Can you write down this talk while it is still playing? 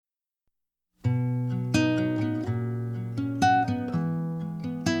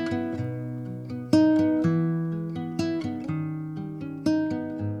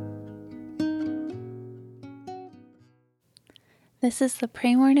This is the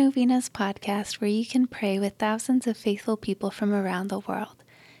Pray More Novenas podcast where you can pray with thousands of faithful people from around the world.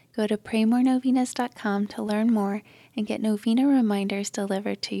 Go to praymorenovenas.com to learn more and get novena reminders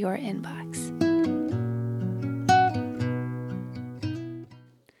delivered to your inbox.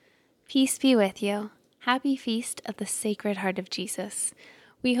 Peace be with you. Happy Feast of the Sacred Heart of Jesus.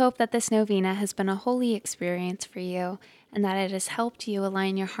 We hope that this novena has been a holy experience for you and that it has helped you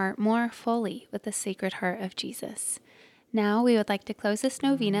align your heart more fully with the Sacred Heart of Jesus. Now we would like to close this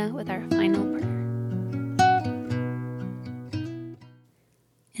novena with our final prayer.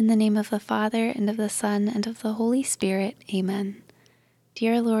 In the name of the Father, and of the Son, and of the Holy Spirit, Amen.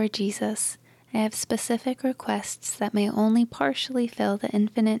 Dear Lord Jesus, I have specific requests that may only partially fill the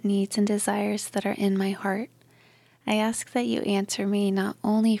infinite needs and desires that are in my heart. I ask that you answer me not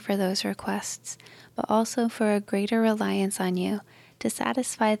only for those requests, but also for a greater reliance on you to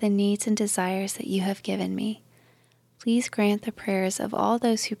satisfy the needs and desires that you have given me. Please grant the prayers of all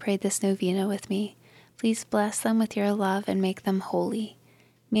those who prayed this novena with me. Please bless them with your love and make them holy.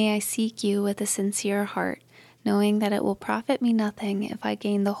 May I seek you with a sincere heart, knowing that it will profit me nothing if I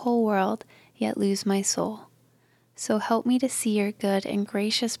gain the whole world, yet lose my soul. So help me to see your good and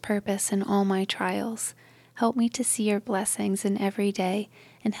gracious purpose in all my trials. Help me to see your blessings in every day,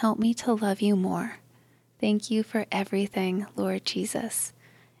 and help me to love you more. Thank you for everything, Lord Jesus.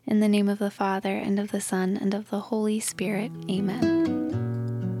 In the name of the Father, and of the Son, and of the Holy Spirit, Amen.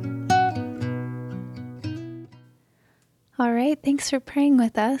 All right, thanks for praying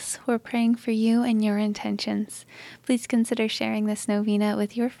with us. We're praying for you and your intentions. Please consider sharing this novena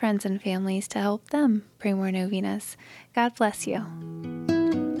with your friends and families to help them pray more novenas. God bless you.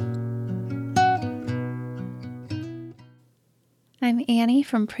 I'm Annie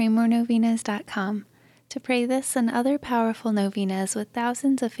from praymorenovenas.com. To pray this and other powerful novenas with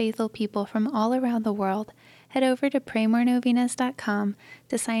thousands of faithful people from all around the world, head over to praymorenovenas.com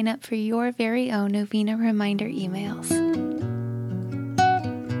to sign up for your very own novena reminder emails.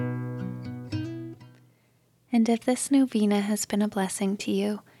 And if this novena has been a blessing to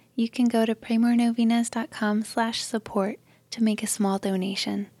you, you can go to praymorenovenas.com/support to make a small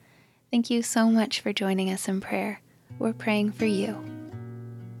donation. Thank you so much for joining us in prayer. We're praying for you.